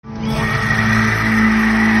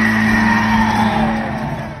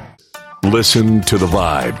Listen to the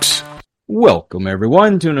Vibes. Welcome,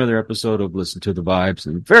 everyone, to another episode of Listen to the Vibes.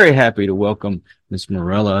 I'm very happy to welcome Miss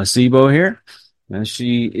Mirella Acebo here.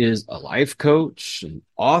 She is a life coach, an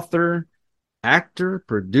author, actor,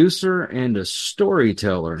 producer, and a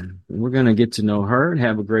storyteller. And we're going to get to know her and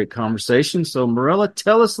have a great conversation. So, Mirella,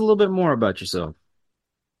 tell us a little bit more about yourself.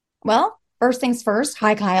 Well, first things first.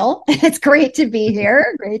 Hi, Kyle. It's great to be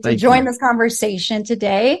here. Great to join this conversation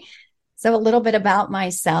today. So a little bit about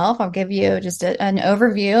myself. I'll give you just an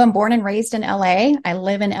overview. I'm born and raised in LA. I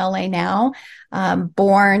live in LA now.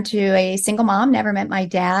 Born to a single mom, never met my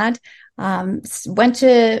dad. Went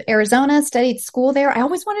to Arizona, studied school there. I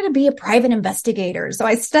always wanted to be a private investigator. So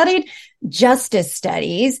I studied justice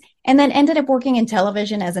studies and then ended up working in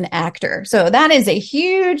television as an actor. So that is a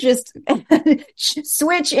huge just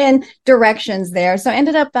switch in directions there. So I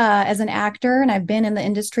ended up as an actor, and I've been in the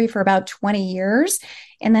industry for about 20 years.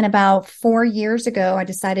 And then about 4 years ago, I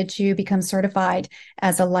decided to become certified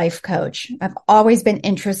as a life coach. I've always been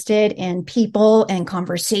interested in people and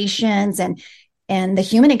conversations and the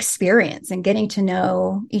human experience and getting to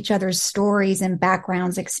know each other's stories and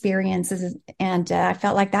backgrounds, experiences. And I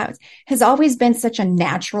felt like that has always been such a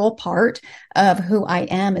natural part of who I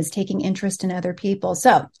am, is taking interest in other people.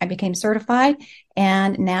 So I became certified.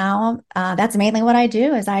 And now that's mainly what I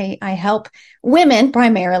do is I help women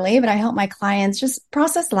primarily, but I help my clients just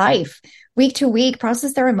process life week to week,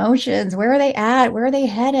 process their emotions. Where are they at? Where are they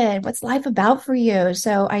headed? What's life about for you?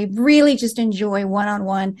 So I really just enjoy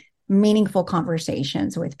one-on-one meaningful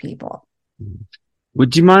conversations with people.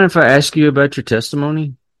 Would you mind if I ask you about your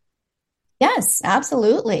testimony? Yes,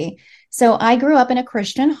 absolutely. So I grew up in a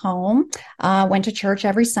Christian home, went to church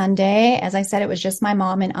every Sunday. As I said, it was just my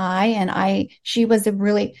mom and I, she's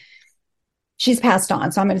passed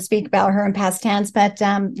on. So I'm going to speak about her in past tense, but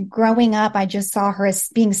growing up, I just saw her as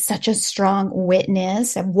being such a strong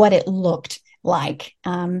witness of what it looked like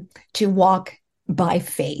to walk by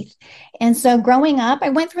faith. And so growing up, I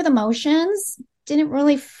went through the motions, didn't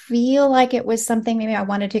really feel like it was something maybe I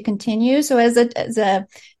wanted to continue. So as a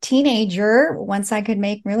teenager, once I could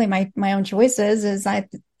make really my own choices, is I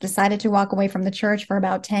decided to walk away from the church for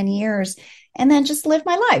about 10 years and then just live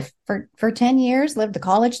my life for 10 years, lived the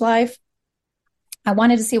college life. I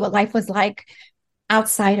wanted to see what life was like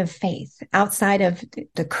outside of faith, outside of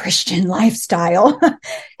the Christian lifestyle.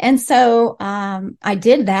 And so I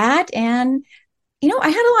did that, and I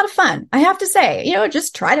had a lot of fun, I have to say,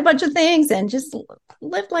 just tried a bunch of things and just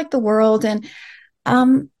lived like the world. And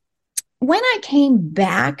when I came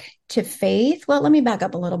back to faith, well, let me back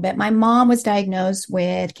up a little bit. My mom was diagnosed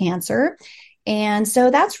with cancer. And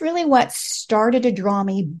so that's really what started to draw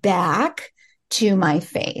me back to my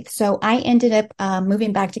faith. So I ended up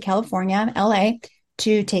moving back to California, LA,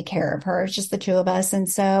 to take care of her. It's just the two of us. And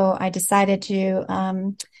so I decided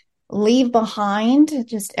to leave behind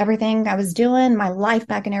just everything I was doing, my life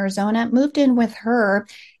back in Arizona, moved in with her.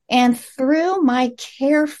 And through my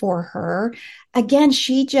care for her, again,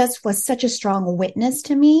 she just was such a strong witness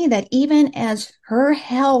to me that even as her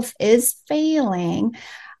health is failing,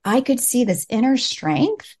 I could see this inner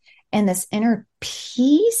strength and this inner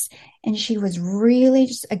peace. And she was really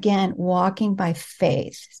just, again, walking by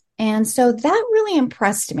faith. And so that really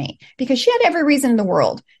impressed me because she had every reason in the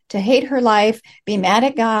world to hate her life, be mad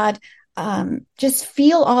at God, just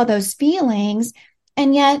feel all those feelings.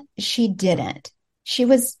 And yet she didn't. She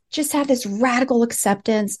was just had this radical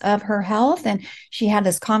acceptance of her health, and she had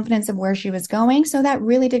this confidence of where she was going. So that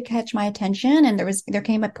really did catch my attention. And there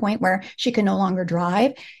came a point where she could no longer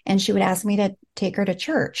drive, and she would ask me to take her to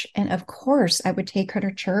church. And of course I would take her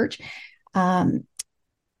to church. And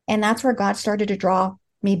that's where God started to draw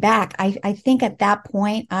me back. I think at that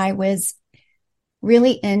point I was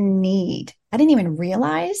really in need. I didn't even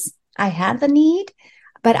realize I had the need,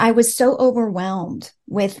 but I was so overwhelmed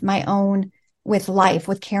with with life,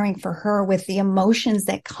 with caring for her, with the emotions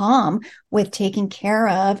that come with taking care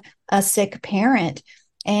of a sick parent.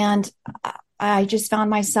 And I just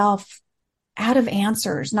found myself out of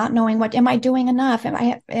answers, not knowing am I doing enough?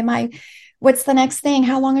 What's the next thing?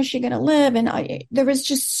 How long is she going to live? And there was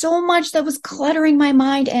just so much that was cluttering my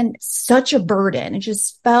mind and such a burden. It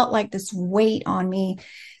just felt like this weight on me,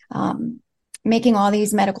 making all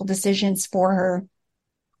these medical decisions for her.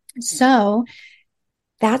 So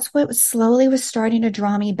that's what slowly was starting to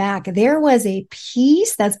draw me back. There was a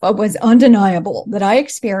peace that was undeniable that I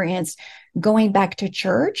experienced going back to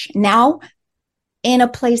church, now in a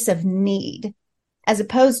place of need, as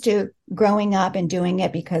opposed to growing up and doing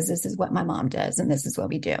it because this is what my mom does and this is what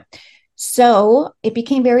we do. So it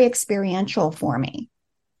became very experiential for me.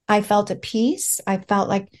 I felt a peace. I felt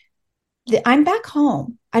like I'm back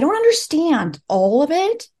home. I don't understand all of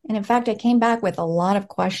it. And in fact, I came back with a lot of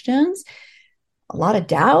questions, a lot of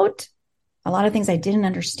doubt, a lot of things I didn't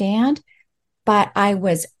understand, but I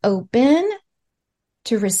was open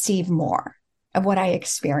to receive more of what I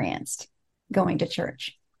experienced going to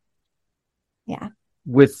church. Yeah.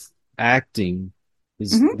 With acting,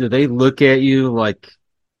 Mhm. do they look at you like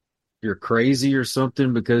you're crazy or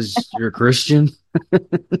something because you're a Christian?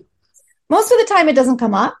 Most of the time, it doesn't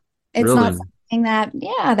come up. It's not Really? something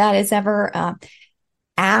that is ever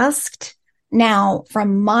asked. Now,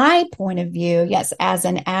 from my point of view, yes, as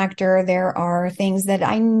an actor, there are things that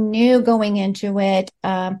I knew going into it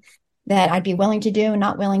that I'd be willing to do and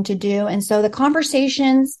not willing to do. And so the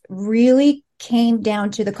conversations really came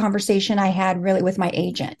down to the conversation I had really with my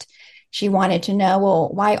agent. She wanted to know, well,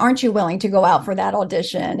 why aren't you willing to go out for that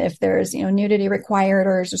audition if there's, nudity required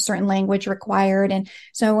or there's a certain language required? And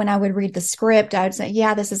so when I would read the script, I would say,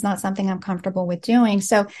 yeah, this is not something I'm comfortable with doing.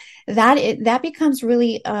 So that becomes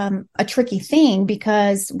really a tricky thing,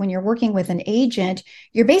 because when you're working with an agent,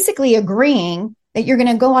 you're basically agreeing that you're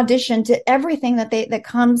going to go audition to everything that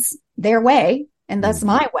comes their way, and thus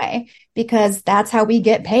my way, because that's how we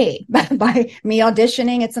get paid by me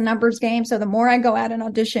auditioning. It's a numbers game. So the more I go out and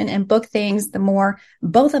audition and book things, the more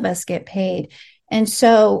both of us get paid. And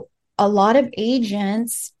so a lot of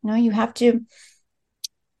agents, you have to,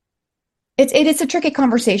 it's a tricky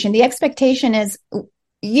conversation. The expectation is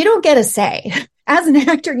you don't get a say. As an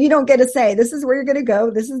actor, you don't get a say. This is where you're going to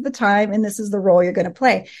go. This is the time, and this is the role you're going to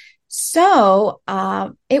play. So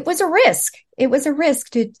it was a risk. It was a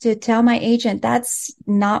risk to tell my agent that's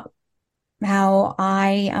not how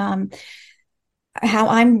I'm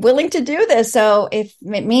willing to do this. So if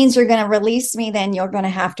it means you're going to release me, then you're going to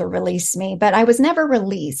have to release me. But I was never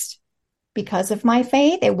released because of my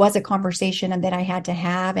faith. It was a conversation that I had to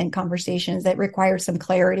have, and conversations that required some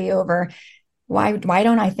clarity over why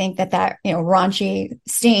don't I think that raunchy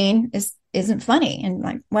scene isn't funny? And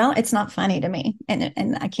like, well, it's not funny to me,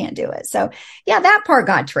 and I can't do it. So yeah, that part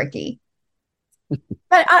got tricky.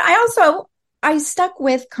 But I stuck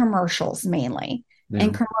with commercials mainly. Yeah.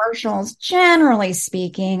 And commercials, generally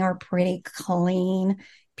speaking, are pretty clean,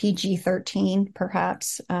 PG-13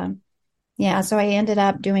 perhaps. Yeah, so I ended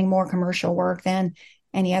up doing more commercial work than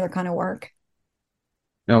any other kind of work.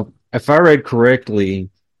 Now, if I read correctly,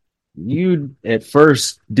 you at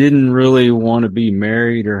first didn't really want to be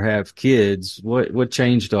married or have kids. What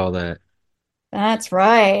changed all that? That's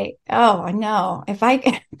right. Oh, I know.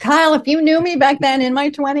 Kyle, if you knew me back then in my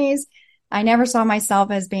 20s, I never saw myself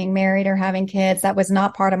as being married or having kids. That was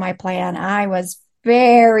not part of my plan. I was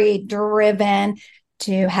very driven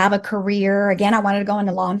to have a career. Again, I wanted to go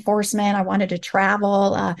into law enforcement. I wanted to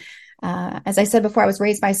travel. As I said before, I was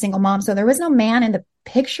raised by a single mom, so there was no man in the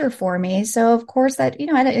picture for me. So of course at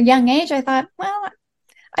a young age, I thought, well,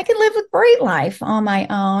 I could live a great life on my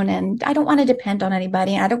own, and I don't want to depend on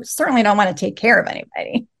anybody. Certainly don't want to take care of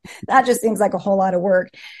anybody. That just seems like a whole lot of work.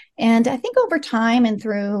 And I think over time and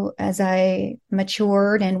through as I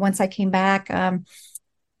matured, and once I came back,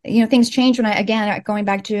 things changed going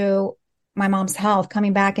back to my mom's health,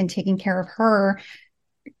 coming back and taking care of her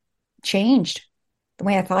changed the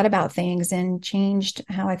way I thought about things, and changed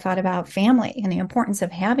how I thought about family and the importance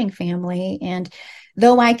of having family. And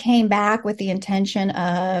though I came back with the intention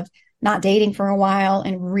of not dating for a while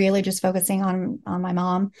and really just focusing on my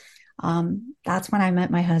mom, that's when I met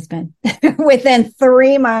my husband within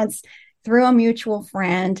 3 months through a mutual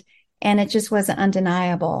friend. And it just wasn't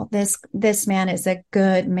undeniable. This man is a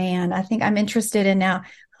good man. I think I'm interested in now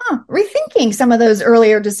rethinking some of those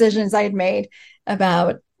earlier decisions I had made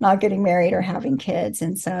about not getting married or having kids.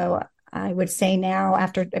 And so I would say now,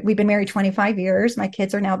 after we've been married 25 years, my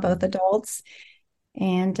kids are now both adults,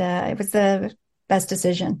 and it was the best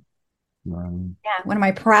decision. Wow. Yeah, one of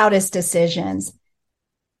my proudest decisions.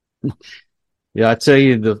 Yeah, I tell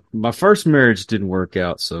you, my first marriage didn't work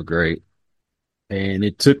out so great. And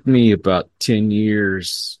it took me about 10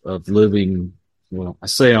 years of living, well, I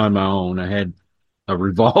say on my own. I had a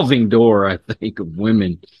revolving door, I think, of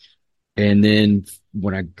women. And then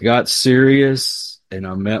when I got serious and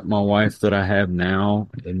I met my wife that I have now,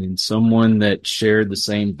 and then someone that shared the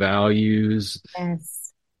same values,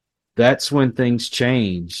 Yes. that's when things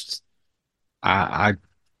changed. I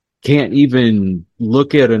can't even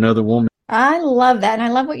look at another woman. I love that. And I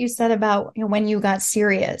love what you said about when you got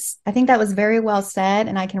serious. I think that was very well said.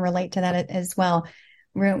 And I can relate to that as well.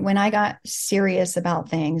 When I got serious about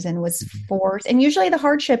things and was forced, and usually the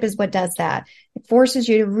hardship is what does that. It forces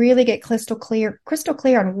you to really get crystal clear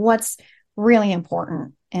on what's really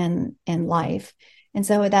important in life. And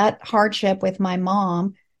so that hardship with my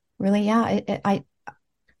mom, really, yeah,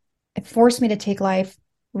 it forced me to take life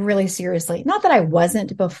really seriously. Not that I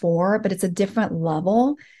wasn't before, but it's a different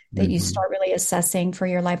level that you Mm-hmm. start really assessing for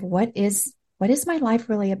your life. What is my life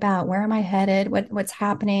really about? Where am I headed? What's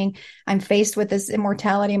happening? I'm faced with this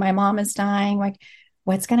immortality. My mom is dying. Like,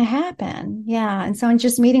 what's going to happen? Yeah. And so in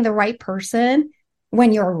just meeting the right person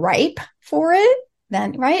when you're ripe for it,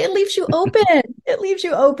 then right, it leaves you open. It leaves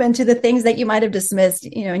you open to the things that you might have dismissed,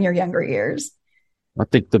 in your younger years. I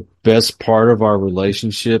think the best part of our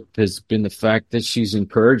relationship has been the fact that she's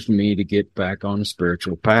encouraged me to get back on a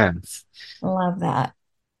spiritual path. Love that.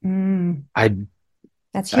 Mm, I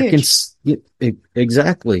that's I can huge.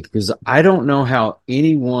 exactly, because I don't know how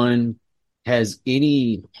anyone has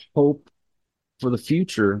any hope for the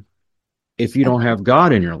future if you don't have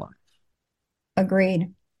God in your life.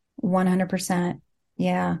 Agreed. 100%.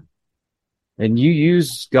 Yeah, And you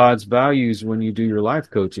use God's values when you do your life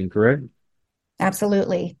coaching, correct?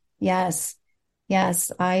 absolutely. Yes.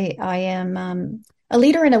 Yes. I am a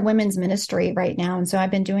leader in a women's ministry right now. And so I've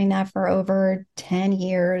been doing that for over 10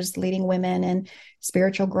 years, leading women in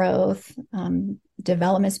spiritual growth,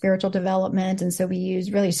 spiritual development. And so we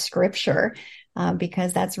use really scripture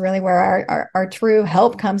because that's really where our true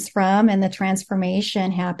help comes from. And the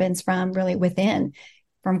transformation happens from really within,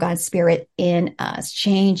 from God's Spirit in us,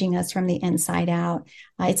 changing us from the inside out.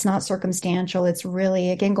 It's not circumstantial. It's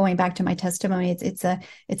really, again, going back to my testimony, it's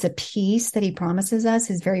a peace that He promises us,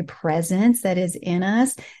 His very presence that is in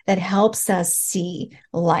us, that helps us see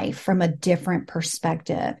life from a different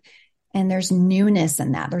perspective. And there's newness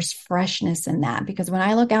in that. There's freshness in that. Because when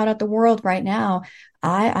I look out at the world right now,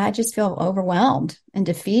 I just feel overwhelmed and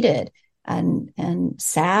defeated and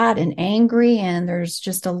sad and angry, and there's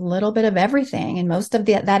just a little bit of everything, and most of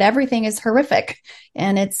that everything is horrific,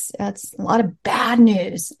 and it's a lot of bad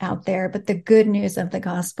news out there. But the good news of the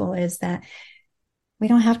gospel is that we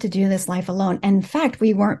don't have to do this life alone. And in fact,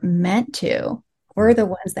 we weren't meant to. We're the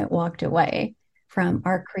ones that walked away from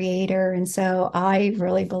our Creator. And so I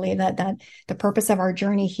really believe that the purpose of our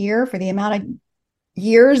journey here, for the amount of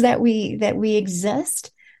years that we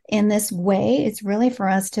exist in this way, it's really for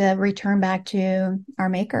us to return back to our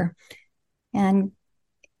Maker and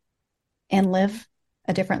live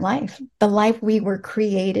a different life, the life we were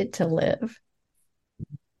created to live.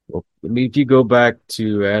 Well, I mean, if you go back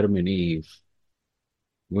to Adam and Eve,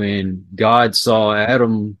 when God saw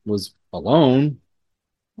Adam was alone,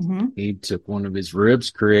 Mm-hmm. He took one of his ribs,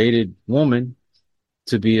 created woman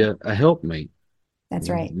to be a helpmate, That's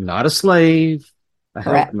right. not a slave, a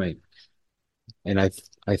Correct. helpmate. And I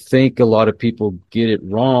think a lot of people get it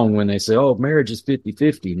wrong when they say, oh, marriage is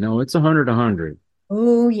 50-50. No, it's 100-100.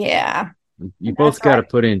 Oh, yeah. You That's both got to right.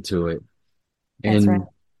 put into it. That's right. And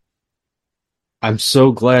I'm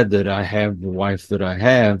so glad that I have the wife that I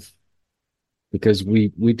have, because we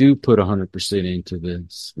do put 100% into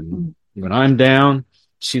this. When I'm down,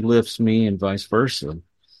 she lifts me and vice versa.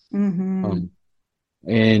 Mm-hmm. Um,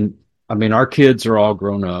 and I mean, our kids are all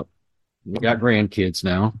grown up. We got grandkids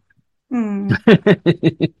now.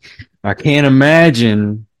 Mm. I can't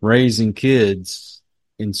imagine raising kids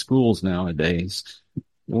in schools nowadays.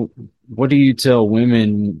 What do you tell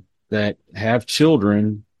women that have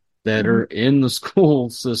children that Mm-hmm. are in the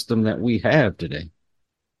school system that we have today?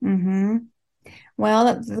 Mm-hmm.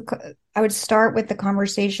 Well, I would start with the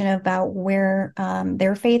conversation about where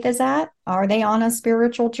their faith is at. Are they on a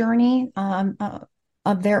spiritual journey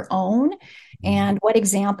of their own, and what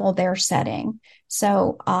example they're setting?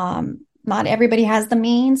 So, not everybody has the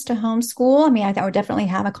means to homeschool. I mean, I would definitely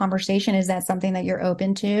have a conversation. Is that something that you're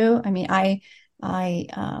open to? I mean, I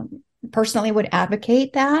personally would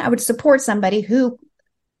advocate that. I would support somebody who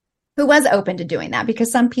was open to doing that,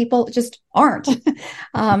 because some people just aren't.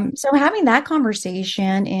 So having that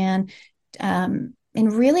conversation and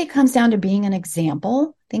really it comes down to being an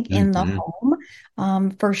example, I think, in the Mm-hmm.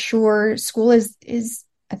 home. For sure, school is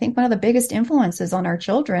I think one of the biggest influences on our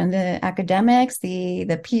children, the academics,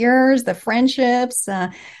 the peers, the friendships,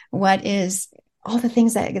 what is all the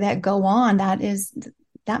things that go on,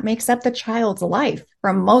 that makes up the child's life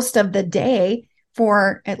from most of the day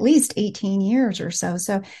for at least 18 years or so.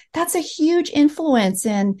 So that's a huge influence.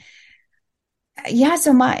 And yeah,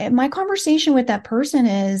 so my conversation with that person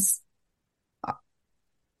is,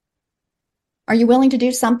 are you willing to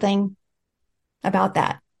do something about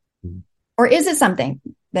that? Or is it something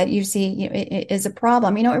that you see is a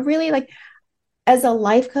problem? It really, like, as a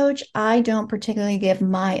life coach, I don't particularly give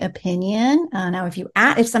my opinion. Now,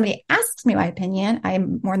 if somebody asks me my opinion,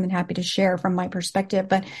 I'm more than happy to share from my perspective.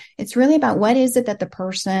 But it's really about what is it that the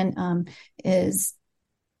person is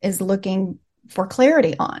looking for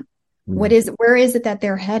clarity on. Where is it that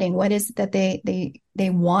they're heading? What is it that they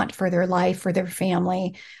want for their life, for their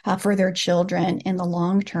family, for their children in the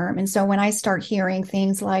long term? And so when I start hearing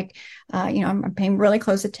things like, I'm paying really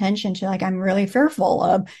close attention to, like, I'm really fearful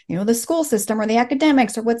of, the school system or the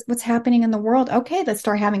academics or what's happening in the world. Okay, let's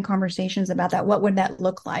start having conversations about that. What would that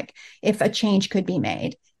look like if a change could be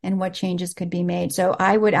made, and what changes could be made? So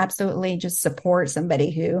I would absolutely just support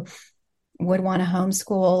somebody who would want to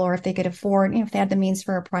homeschool, or if they could afford, if they had the means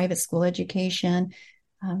for a private school education,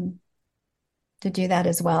 to do that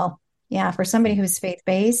as well. Yeah. For somebody who's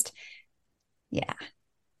faith-based. Yeah.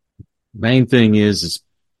 Main thing is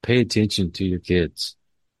pay attention to your kids.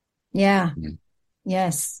 Yeah.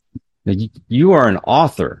 Yes. Now, you are an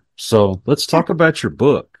author, so let's talk about your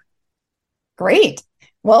book. Great.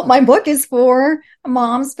 Well, my book is for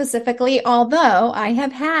moms specifically, although I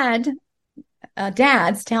have had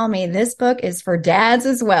dads tell me this book is for dads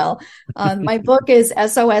as well. My book is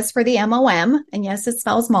SOS for the MOM. And yes, it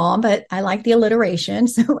spells mom, but I like the alliteration.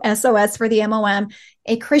 So SOS for the MOM,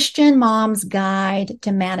 a Christian mom's guide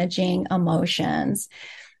to managing emotions.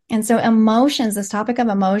 And so emotions, this topic of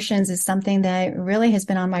emotions is something that really has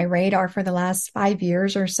been on my radar for the last 5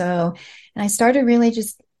 years or so. And I started really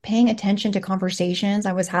just paying attention to conversations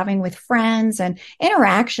I was having with friends and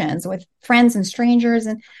interactions with friends and strangers.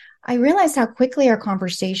 And I realized how quickly our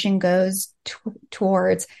conversation goes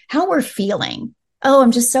towards how we're feeling. Oh,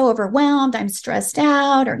 I'm just so overwhelmed. I'm stressed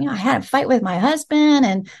out. Or, I had a fight with my husband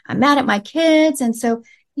and I'm mad at my kids. And so,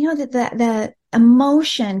 that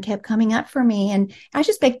emotion kept coming up for me. And I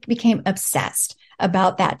just became obsessed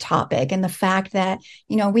about that topic and the fact that,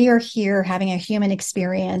 we are here having a human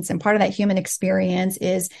experience. And part of that human experience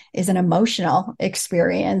is an emotional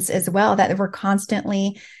experience as well, that we're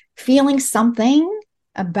constantly feeling something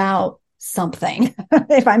about something.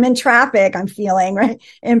 If I'm in traffic, I'm feeling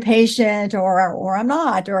impatient, or I'm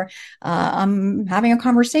not, or I'm having a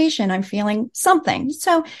conversation, I'm feeling something.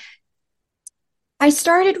 So I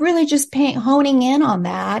started really just honing in on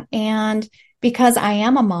that. And because I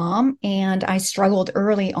am a mom and I struggled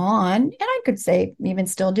early on, and I could say even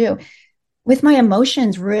still do, with my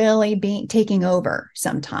emotions really taking over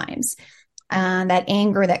sometimes, that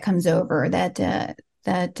anger that comes over, that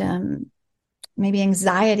maybe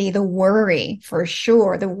anxiety, the worry, for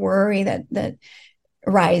sure, the worry that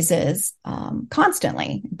rises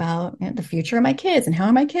constantly about the future of my kids and how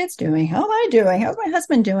are my kids doing? How am I doing? How's my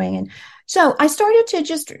husband doing? And so I started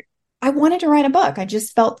to I wanted to write a book. I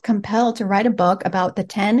just felt compelled to write a book about the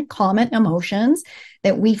 10 common emotions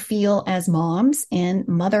that we feel as moms in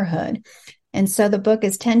motherhood. And so the book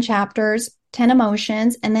is 10 chapters, 10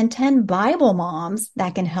 emotions, and then 10 Bible moms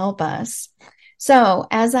that can help us. So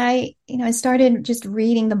as I started just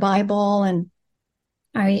reading the Bible, and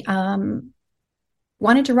I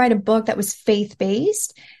wanted to write a book that was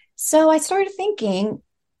faith-based. So I started thinking,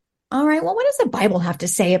 all right, well, what does the Bible have to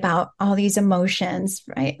say about all these emotions,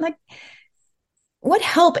 right? Like, what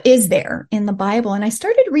help is there in the Bible? And I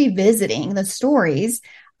started revisiting the stories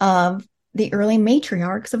of the early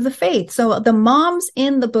matriarchs of the faith. So the moms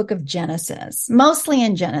in the book of Genesis, mostly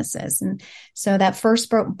in Genesis. And so that first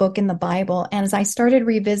book in the Bible. And as I started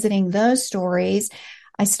revisiting those stories,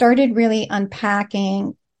 I started really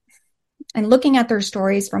unpacking and looking at their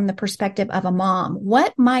stories from the perspective of a mom.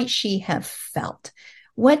 What might she have felt?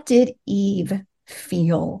 What did Eve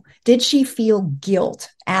feel? Did she feel guilt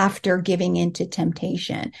after giving into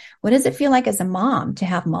temptation? What does it feel like as a mom to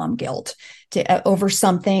have mom guilt over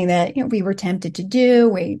something that we were tempted to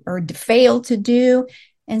do, or failed to do?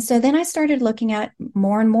 And so then I started looking at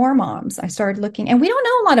more and more moms. I started looking, and we don't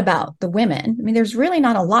know a lot about the women. I mean, there's really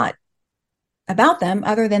not a lot about them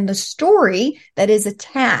other than the story that is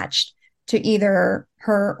attached to either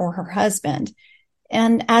her or her husband.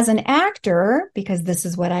 And as an actor, because this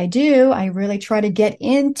is what I do, I really try to get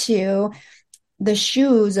into the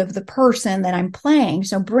shoes of the person that I'm playing.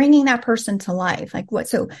 So bringing that person to life,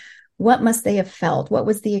 what must they have felt? What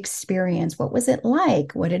was the experience? What was it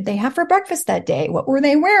like? What did they have for breakfast that day? What were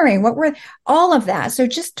they wearing? All of that? So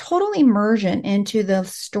just total immersion into the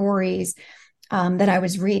stories that I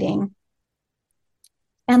was reading.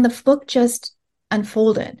 And the book just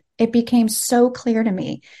unfolded. It became so clear to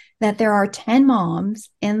me that there are 10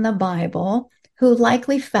 moms in the Bible who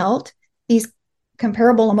likely felt these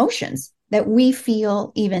comparable emotions that we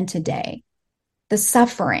feel even today. The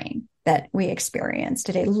suffering that we experience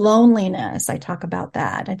today, loneliness. I talk about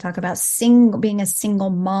that. I talk about being a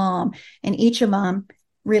single mom, and each of them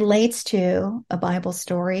relates to a Bible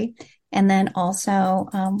story. And then also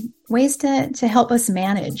ways to help us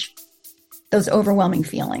manage those overwhelming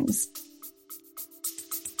feelings.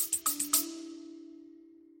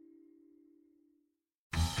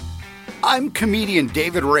 I'm comedian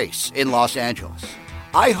David Race in Los Angeles.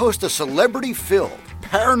 I host a celebrity-filled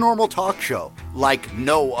paranormal talk show like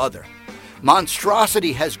no other.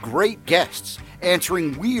 Monstrosity has great guests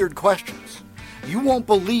answering weird questions. You won't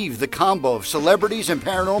believe the combo of celebrities and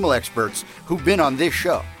paranormal experts who've been on this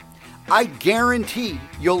show. I guarantee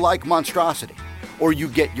you'll like Monstrosity, or you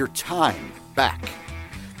get your time back.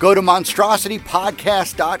 Go to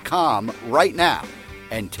monstrositypodcast.com right now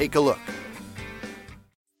and take a look.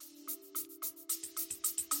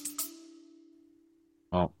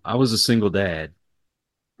 Well, I was a single dad.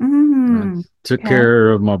 Took Okay.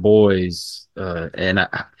 care of my boys. And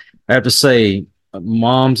I have to say,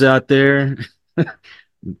 moms out there,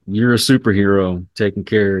 you're a superhero taking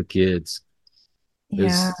care of kids.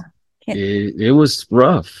 Yeah. It was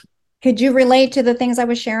rough. Could you relate to the things I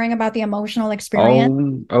was sharing about the emotional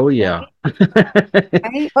experience? Oh yeah.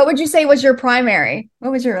 Right? What would you say was your primary?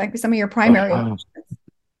 What was your, like, some of your primary emotions?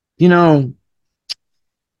 You know,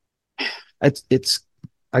 it's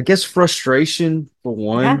I guess frustration for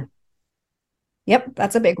one. Yeah. Yep,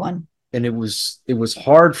 that's a big one. And it was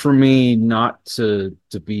hard for me not to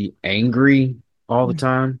be angry all the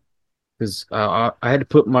time, because I had to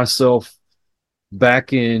put myself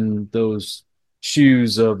back in those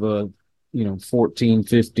shoes of a 14,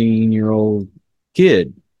 15-year-old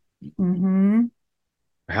kid. Mm-hmm.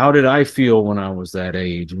 How did I feel when I was that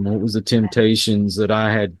age, and what was the temptations that I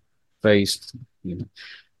had faced?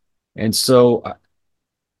 And so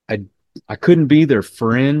I couldn't be their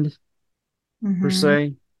friend per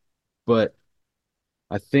se, but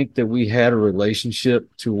I think that we had a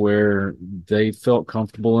relationship to where they felt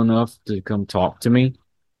comfortable enough to come talk to me.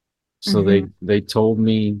 So they told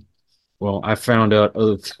me, well, I found out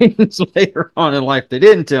other things later on in life they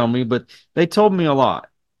didn't tell me, but they told me a lot.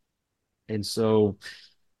 And so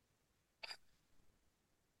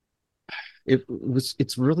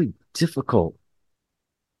it's really difficult,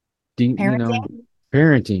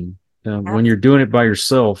 parenting when you're doing it by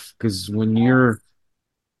yourself, because when you're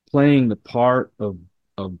playing the part of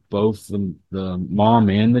both the mom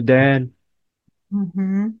and the dad,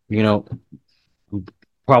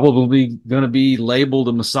 probably going to be labeled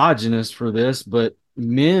a misogynist for this, but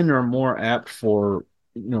men are more apt for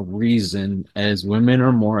reason, as women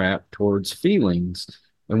are more apt towards feelings.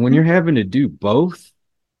 And when you're having to do both,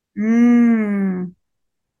 you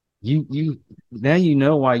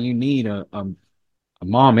now why you need a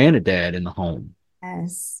mom and a dad in the home.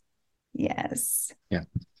 Yes. Yeah.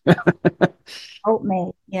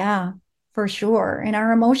 Helpmate. Yeah, for sure. And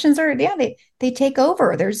our emotions are, they take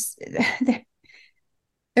over. They're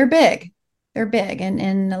big. They're big.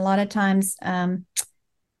 And a lot of times,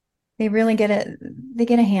 they really get a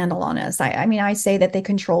handle on us. I mean, I say that they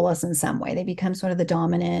control us in some way. They become sort of the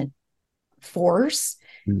dominant force.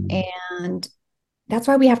 And that's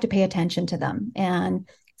why we have to pay attention to them and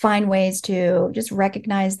find ways to just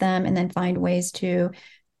recognize them, and then find ways to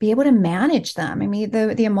be able to manage them. I mean,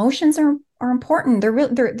 the emotions are important.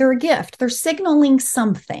 They're a gift. They're signaling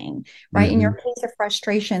something, right? In your case of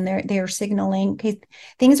frustration, they're signaling, okay,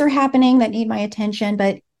 things are happening that need my attention,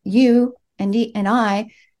 but you and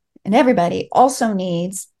I and everybody also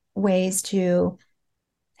needs ways to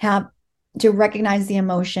recognize the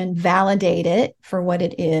emotion, validate it for what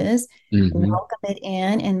it is, welcome it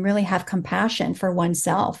in, and really have compassion for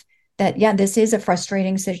oneself. That, this is a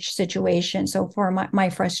frustrating situation. So for my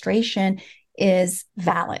frustration is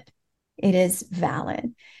valid. It is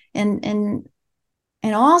valid. And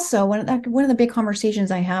also one of the big conversations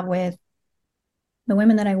I have with the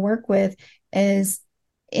women that I work with is,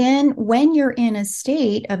 when you're in a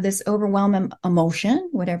state of this overwhelming emotion,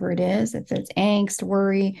 whatever it is, if it's angst,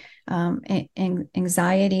 worry,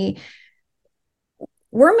 anxiety,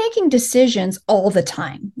 we're making decisions all the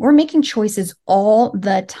time. We're making choices all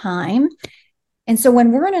the time. And so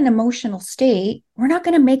when we're in an emotional state, we're not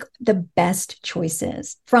going to make the best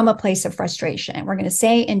choices from a place of frustration. We're going to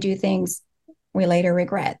say and do things we later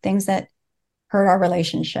regret, things that hurt our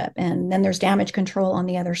relationship. And then there's damage control on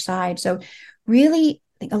the other side. So really,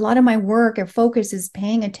 a lot of my work or focus is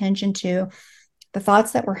paying attention to the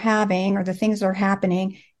thoughts that we're having, or the things that are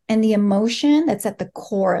happening, and the emotion that's at the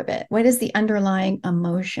core of it. What is the underlying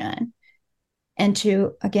emotion? And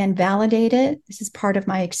to, again, validate it. This is part of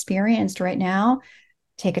my experience right now.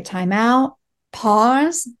 Take a time out,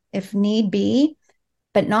 pause if need be,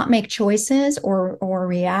 but not make choices or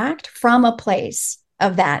react from a place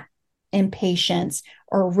of that impatience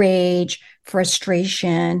or rage,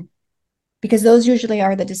 frustration, because those usually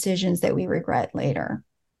are the decisions that we regret later.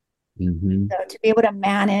 So to be able to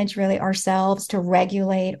manage really ourselves, to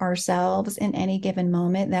regulate ourselves in any given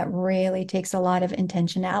moment, that really takes a lot of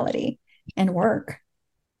intentionality and work.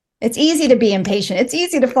 It's easy to be impatient. It's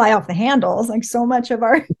easy to fly off the handles. Like so much of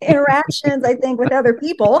our interactions, I think, with other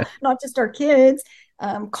people, not just our kids,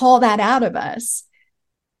 call that out of us.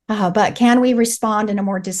 But can we respond in a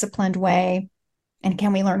more disciplined way? And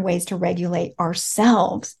can we learn ways to regulate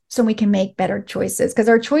ourselves so we can make better choices? Because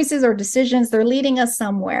our choices or decisions, they're leading us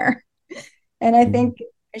somewhere. And I think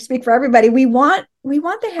I speak for everybody. We want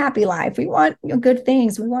the happy life. We want good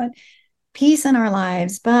things. We want peace in our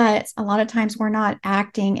lives, but a lot of times we're not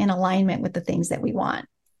acting in alignment with the things that we want,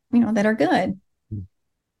 that are good.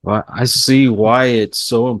 Well, I see why it's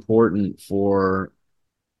so important for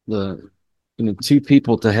the two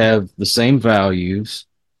people to have the same values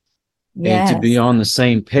and to be on the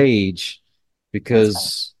same page,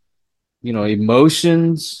 because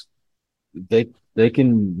emotions they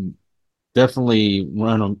can definitely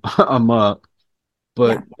run amok,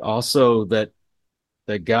 but also that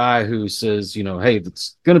guy who says, hey,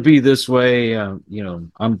 it's going to be this way,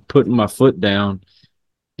 I'm putting my foot down.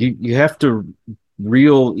 You have to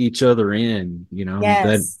reel each other in,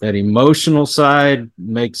 that emotional side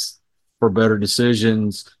makes for better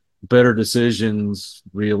decisions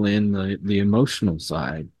reel in the emotional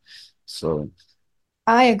side. So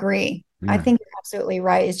I agree. Yeah. I think you're absolutely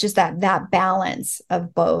right. It's just that balance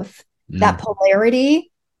of both, that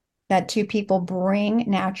polarity that two people bring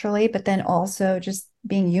naturally, but then also just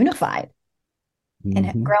being unified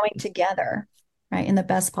and growing together, right, in the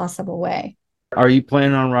best possible way. Are you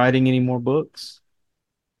planning on writing any more books?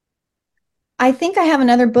 I think I have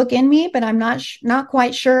another book in me, but I'm not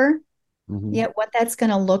quite sure yet what that's going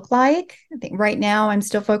to look like. I think right now I'm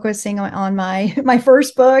still focusing on my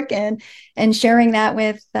first book and sharing that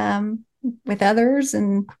with others.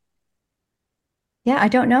 And I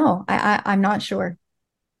don't know. I'm not sure.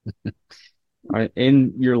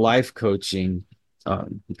 In your life coaching,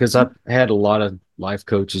 because I've had a lot of life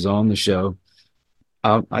coaches on the show,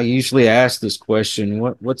 I usually ask this question: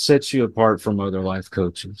 what sets you apart from other life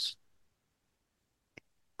coaches?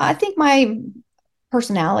 I think my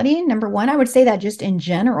personality, number one. I would say that just in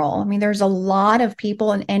general. I mean, there's a lot of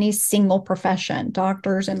people in any single profession,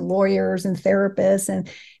 doctors and lawyers and therapists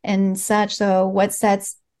and such. So what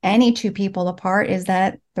sets any two people apart is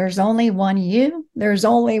that there's only one you, there's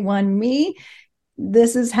only one me.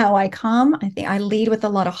 This is how I come. I think I lead with a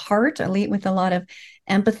lot of heart. I lead with a lot of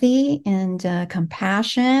empathy and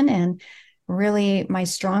compassion. And really my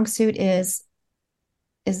strong suit is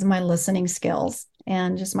my listening skills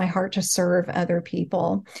and just my heart to serve other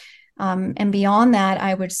people. And beyond that,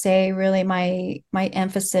 I would say really my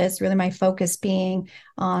emphasis, really my focus being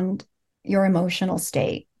on your emotional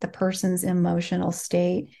state, the person's emotional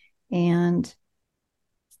state, and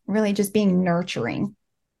really just being nurturing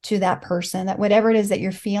to that person, that whatever it is that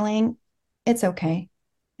you're feeling, it's okay.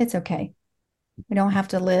 It's okay. We don't have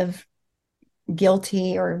to live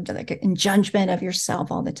guilty or like in judgment of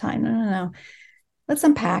yourself all the time. No. Let's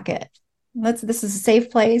unpack it. This is a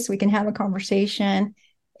safe place. We can have a conversation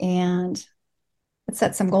and let's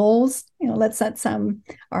set some goals. Let's set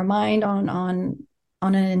our mind on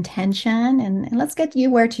an intention and let's get you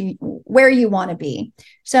where you want to be.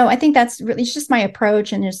 So I think that's really, it's just my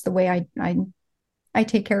approach and just the way I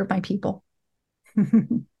take care of my people.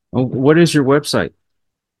 What is your website?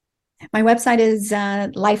 My website is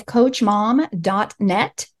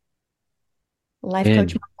lifecoachmom.net.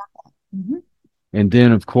 Lifecoachmom.net. And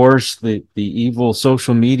then, of course, the evil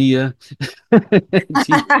social media. I'm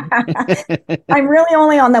really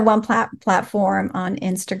only on the one platform on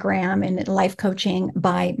Instagram, and Life Coaching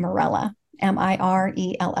by Mirella, Mirella.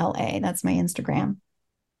 That's my Instagram.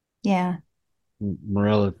 Yeah.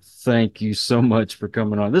 Mirella, thank you so much for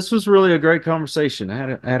coming on. This was really a great conversation.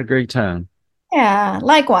 I had a great time. Yeah,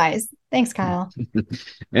 likewise. Thanks, Kyle.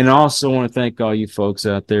 And I also want to thank all you folks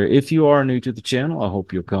out there. If you are new to the channel, I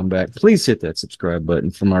hope you'll come back. Please hit that subscribe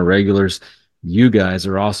button. For my regulars, you guys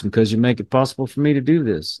are awesome because you make it possible for me to do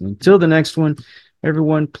this. Until the next one,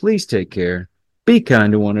 everyone, please take care. Be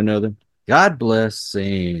kind to one another. God bless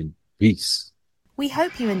and peace. We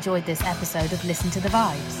hope you enjoyed this episode of Listen to the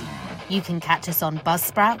Vibes. You can catch us on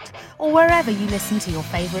Buzzsprout or wherever you listen to your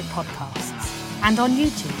favorite podcasts, and on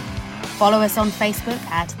YouTube. Follow us on Facebook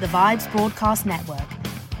at The Vibes Broadcast Network